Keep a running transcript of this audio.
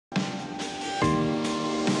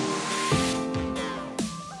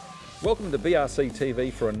Welcome to BRC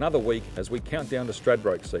TV for another week as we count down to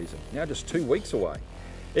Stradbroke season, now just 2 weeks away.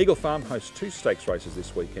 Eagle Farm hosts 2 stakes races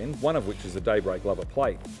this weekend, one of which is the Daybreak Lover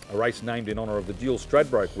Plate, a race named in honour of the dual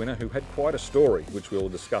Stradbroke winner who had quite a story, which we'll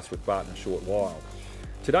discuss with Bart in a short while.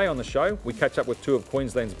 Today on the show, we catch up with 2 of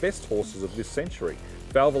Queensland's best horses of this century,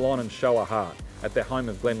 Falvelon and Show a Heart, at their home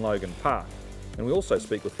of Glenlogan Park. And we also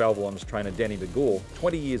speak with Falvelon's trainer Danny DeGore,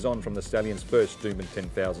 20 years on from the stallion's first Doomben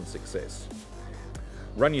 10,000 success.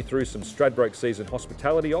 Run you through some Stradbroke season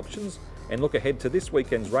hospitality options and look ahead to this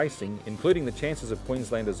weekend's racing, including the chances of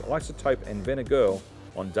Queenslanders Isotope and Venagirl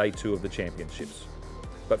on day 2 of the championships.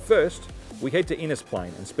 But first, we head to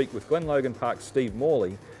Innisplain and speak with Glenlogan Park's Steve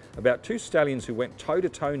Morley about 2 stallions who went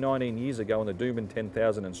toe-to-toe 19 years ago in the Doomben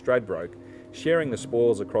 10,000 and Stradbroke, sharing the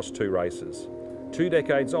spoils across 2 races. 2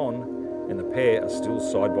 decades on, and the pair are still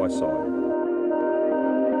side by side.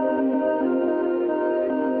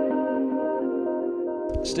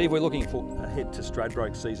 Steve, we're looking ahead to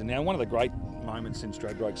Stradbroke season now. One of the great moments in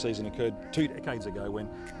Stradbroke season occurred 2 decades ago when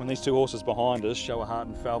these 2 horses behind us, Show a Heart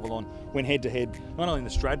and Falvelon, went head to head, not only in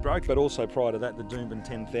the Stradbroke, but also prior to that, the Doomben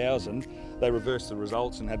 10,000. They reversed the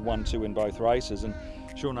results and had 1-2 in both races, and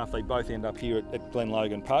sure enough, they both end up here at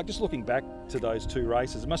Glenlogan Park. Just looking back to those 2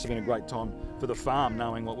 races, it must have been a great time for the farm,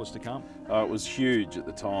 knowing what was to come. It was huge at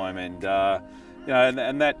the time, and you know,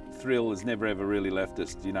 and that thrill has never ever really left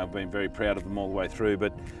us. You know, I've been very proud of them all the way through.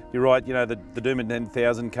 But you're right, you know, the Doomben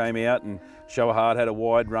 10,000 came out and Show a Heart had a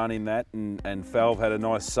wide run in that, and Falv had a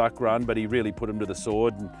nice suck run, but he really put him to the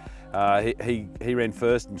sword. And he ran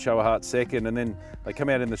first and Show a Heart second, and then they come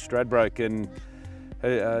out in the Stradbroke, and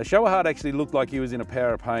Show a Heart actually looked like he was in a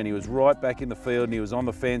power of pain. He was right back in the field and he was on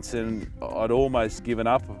the fence, and I'd almost given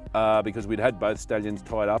up because we'd had both stallions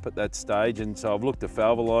tied up at that stage. And so I've looked at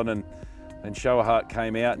Falvelon and Show a Heart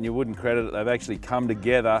came out, and you wouldn't credit it, they've actually come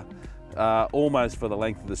together almost for the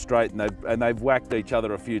length of the straight, and they've whacked each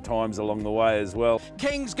other a few times along the way as well.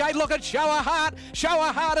 Kingsgate, look at Show a Heart. Show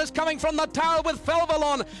a Heart is coming from the tail with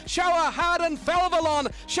Falvelon. Show a Heart and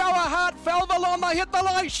Falvelon. Show a Heart, Falvelon, they hit the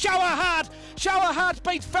line. Show a Heart. Show a Heart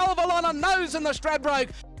beats Falvelon a nose in the Stradbroke.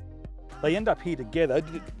 They end up here together.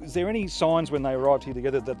 Is there any signs when they arrived here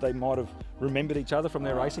together that they might have remembered each other from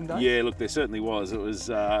their racing days? Yeah, look, there certainly was. It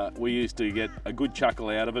was. We used to get a good chuckle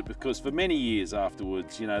out of it because for many years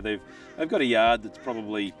afterwards, you know, they've got a yard that's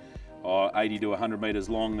probably 80 to 100 metres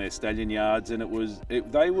long. Their stallion yards, and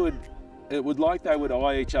they would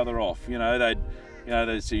eye each other off.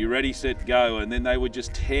 They'd say, "You ready, set, go," and then they would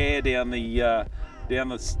just tear down the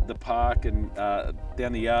park and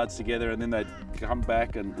down the yards together, and then they'd come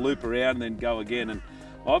back and loop around and then go again. And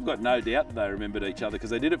I've got no doubt that they remembered each other because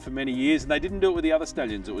they did it for many years, and they didn't do it with the other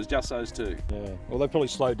stallions. It was just those 2. Yeah, well, they've probably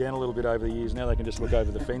slowed down a little bit over the years. Now they can just look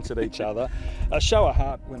over the fence at each other. Show a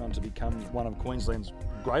Heart went on to become one of Queensland's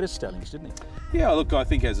greatest stallions, didn't he? Yeah, look, I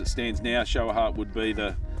think as it stands now, Show a Heart would be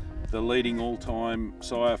the leading all-time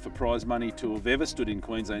sire for prize money to have ever stood in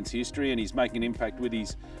Queensland's history, and he's making an impact with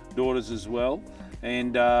his daughters as well.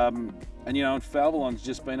 And you know, and Falvelon's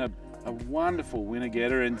just been a wonderful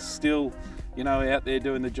winner-getter, and still, you know, out there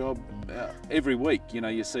doing the job every week. You know,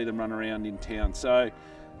 you see them run around in town. So,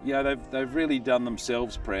 yeah, they've really done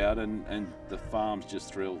themselves proud, and the farm's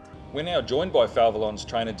just thrilled. We're now joined by Falvelon's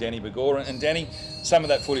trainer Danny DeGore, and Danny, some of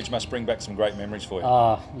that footage must bring back some great memories for you.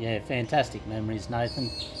 Oh, yeah, fantastic memories, Nathan.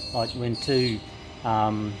 Like win 2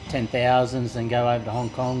 10,000s, then go over to Hong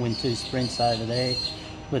Kong, win 2 sprints over there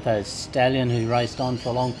with a stallion who raced on for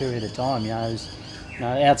a long period of time. You know, it was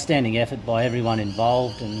outstanding effort by everyone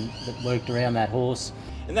involved and that worked around that horse.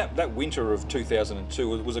 And that winter of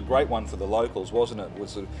 2002 was a great one for the locals, wasn't it?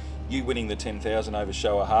 Was you winning the 10,000 over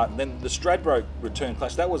Show a Heart, and then the Stradbroke return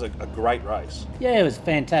clash. That was a great race. Yeah, it was a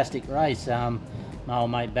fantastic race. My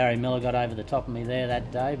old mate Barry Miller got over the top of me there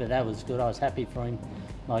that day, but that was good. I was happy for him.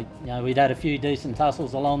 Like, you know, we'd had a few decent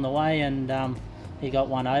tussles along the way, and he got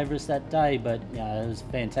one over us that day. But you know, it was a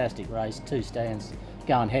fantastic race. 2 stands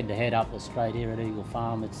going head to head up the straight here at Eagle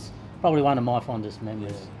Farm. It's probably one of my fondest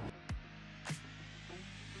memories. Yeah.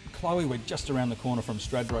 Chloe, we're just around the corner from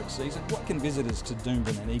Stradbroke season. What can visitors to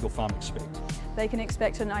Doomben and Eagle Farm expect? They can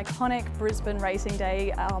expect an iconic Brisbane racing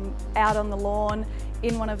day out on the lawn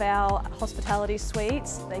in one of our hospitality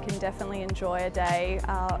suites. They can definitely enjoy a day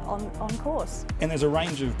on course. And there's a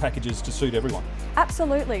range of packages to suit everyone?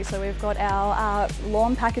 Absolutely. So we've got our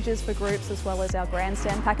lawn packages for groups as well as our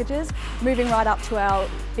grandstand packages, moving right up to our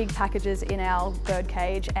big packages in our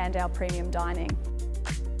birdcage and our premium dining.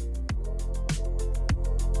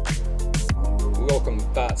 Welcome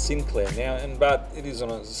Bart Sinclair now, and Bart, it is on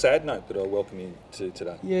a sad note that I welcome you to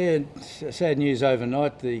today. Yeah, sad news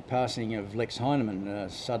overnight, the passing of Lex Heinemann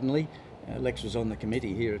suddenly. Lex was on the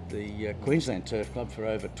committee here at the Queensland Turf Club for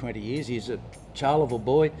over 20 years. He's a Charleville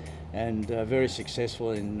boy and very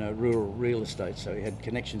successful in rural real estate, so he had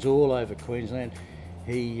connections all over Queensland.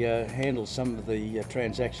 He handles some of the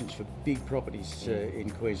transactions for big properties in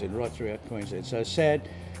Queensland, right throughout Queensland. So sad,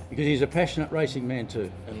 because he's a passionate racing man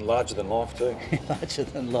too. And larger than life too. Larger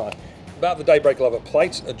than life. About the Daybreak Lover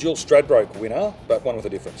Plate, a dual Stradbroke winner, but one with a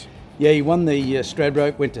difference. Yeah, he won the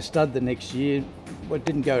Stradbroke, went to stud the next year. What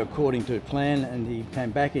didn't go according to plan, and he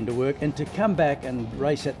came back into work. And to come back and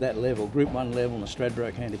race at that level, Group 1 level and a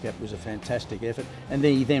Stradbroke handicap, was a fantastic effort. And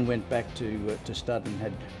then he went back to stud and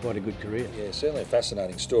had quite a good career. Yeah, certainly a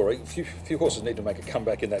fascinating story. A few horses need to make a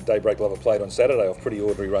comeback in that Daybreak Lover Plate on Saturday off pretty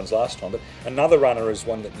ordinary runs last time. But another runner is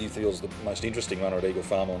one that you feel is the most interesting runner at Eagle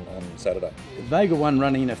Farm on Saturday. Vega won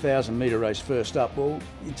running in a 1,000-metre race first up. Well,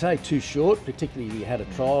 you'd say too short, particularly he had a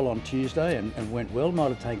trial on Tuesday and went well. Might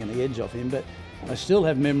have taken the edge off him, but I still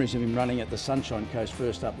have memories of him running at the Sunshine Coast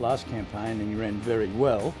first up last campaign, and he ran very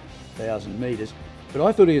well, 1,000 metres. But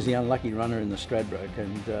I thought he was the unlucky runner in the Stradbroke,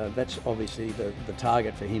 and that's obviously the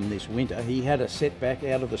target for him this winter. He had a setback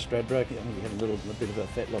out of the Stradbroke. I think he had a bit of a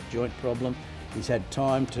fetlock joint problem. He's had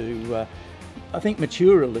time to, I think,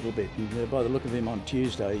 mature a little bit, and by the look of him on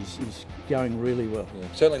Tuesday, he's going really well. Yeah.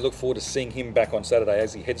 Certainly look forward to seeing him back on Saturday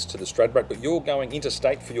as he heads to the Stradbroke, but you're going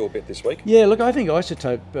interstate for your bet this week. Yeah, look, I think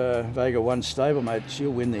Isotope Vega 1 stablemate,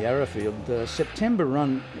 she'll win the Arrowfield. September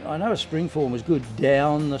run, I know her spring form was good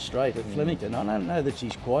down the straight at Flemington. I don't know that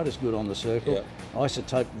she's quite as good on the circle. Yeah.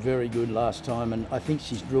 Isotope very good last time, and I think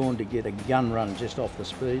she's drawn to get a gun run just off the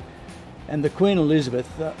speed. And the Queen Elizabeth,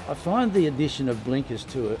 I find the addition of blinkers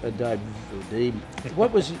to a Deeb.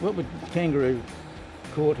 What would Kangaroo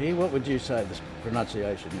Court here? What would you say the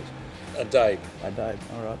pronunciation is? A Deeb. A Deeb.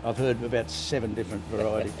 All right. I've heard about 7 different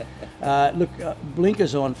varieties. Look,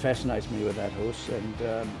 blinkers on fascinates me with that horse,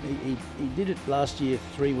 and he did it last year,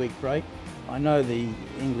 3-week break. I know the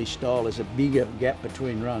English style is a bigger gap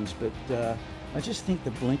between runs, but I just think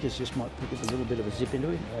the blinkers just might put a little bit of a zip into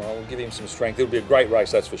it. Oh, we'll give him some strength. It'll be a great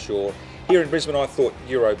race, that's for sure. Here in Brisbane, I thought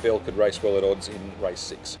Euro Bell could race well at odds in race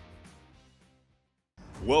 6.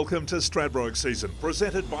 Welcome to Stradbroke season,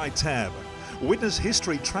 presented by TAB. Witness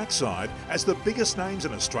history trackside as the biggest names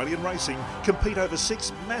in Australian racing compete over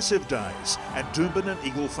 6 massive days at Doomben and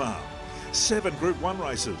Eagle Farm. 7 Group 1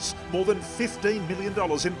 races, more than $15 million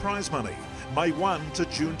in prize money, May 1 to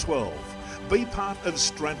June 12. Be part of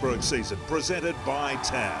Stradbroke season, presented by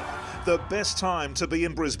TAB. The best time to be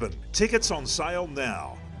in Brisbane. Tickets on sale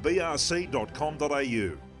now.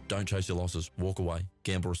 brc.com.au. Don't chase your losses. Walk away.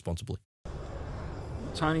 Gamble responsibly.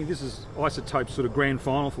 Tony, this is Isotope's sort of grand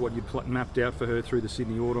final for what you'd mapped out for her through the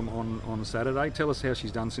Sydney Autumn on Saturday. Tell us how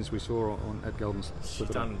she's done since we saw her at Gollan's. She's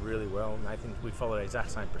done really well, Nathan. We followed the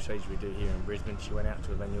exact same procedure we do here in Brisbane. She went out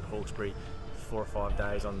to a venue at Hawkesbury 4 or 5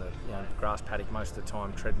 days on the grass paddock most of the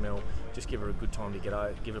time, treadmill. Just give her a good time to get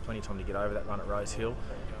over, give her plenty of time to get over that run at Rose Hill.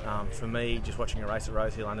 For me, just watching her race at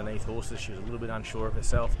Rose Hill underneath horses, she was a little bit unsure of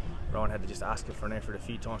herself. Rowan had to just ask her for an effort a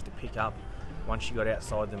few times to pick up. Once she got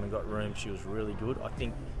outside them and got room, she was really good. I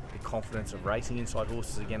think the confidence of racing inside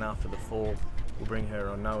horses again after the fall will bring her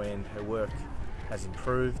on no end. Her work has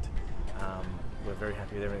improved. We're very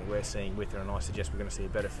happy with everything we're seeing with her, and I suggest we're going to see a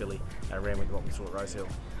better filly around with what we saw at Rose Hill.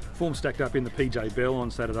 Form stacked up in the PJ Bell on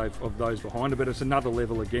Saturday of those behind her, but it's another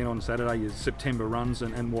level again on Saturday, is September runs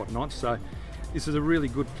and whatnot. So this is a really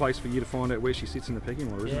good place for you to find out where she sits in the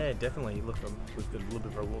pecking order, isn't it? Yeah, definitely. Look, we've got a little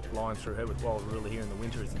bit of a line through her with Wild Ruler here in the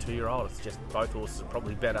winter as a 2-year-old. It's just both horses are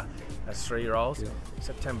probably better as 3-year-olds. Yeah.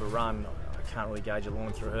 September run, I can't really gauge a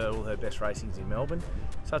line through her. All her best racing's in Melbourne.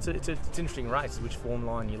 So it's an interesting race, which form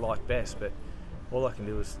line you like best, but all I can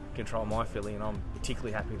do is control my filly, and I'm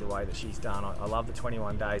particularly happy with the way that she's done. I love the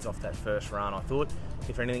 21 days off that first run. I thought,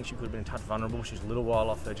 if anything, she could have been a touch vulnerable. She was a little while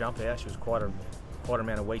off her jump out. She was quite an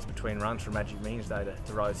amount of weeks between runs from Magic Millions Day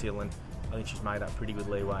to Rose Hill, and I think she's made up pretty good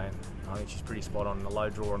leeway, and I think she's pretty spot on. The low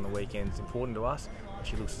draw on the weekend is important to us.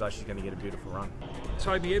 She looks as though she's going to get a beautiful run.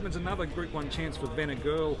 Toby, Edmonds, another Group 1 chance for Vanna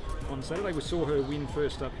Girl on Saturday. We saw her win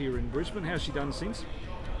first up here in Brisbane. How's she done since?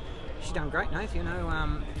 She's done great, Nath.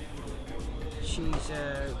 She's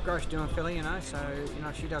a gross doing filly, so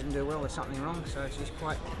if she doesn't do well, there's something wrong. So she's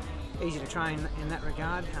quite easy to train in that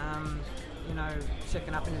regard.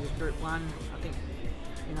 Second up into this Group 1, I think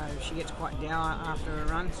she gets quite dour after a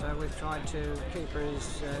run, so we've tried to keep her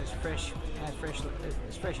as fresh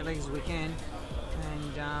a legs as we can,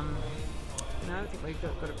 and I think we've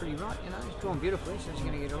got it pretty right. It's drawn beautifully, so she's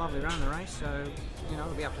going to get a lovely run in the race. So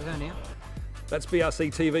it'll be up to her now. That's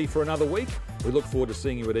BRC TV for another week. We look forward to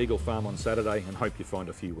seeing you at Eagle Farm on Saturday and hope you find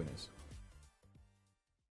a few winners.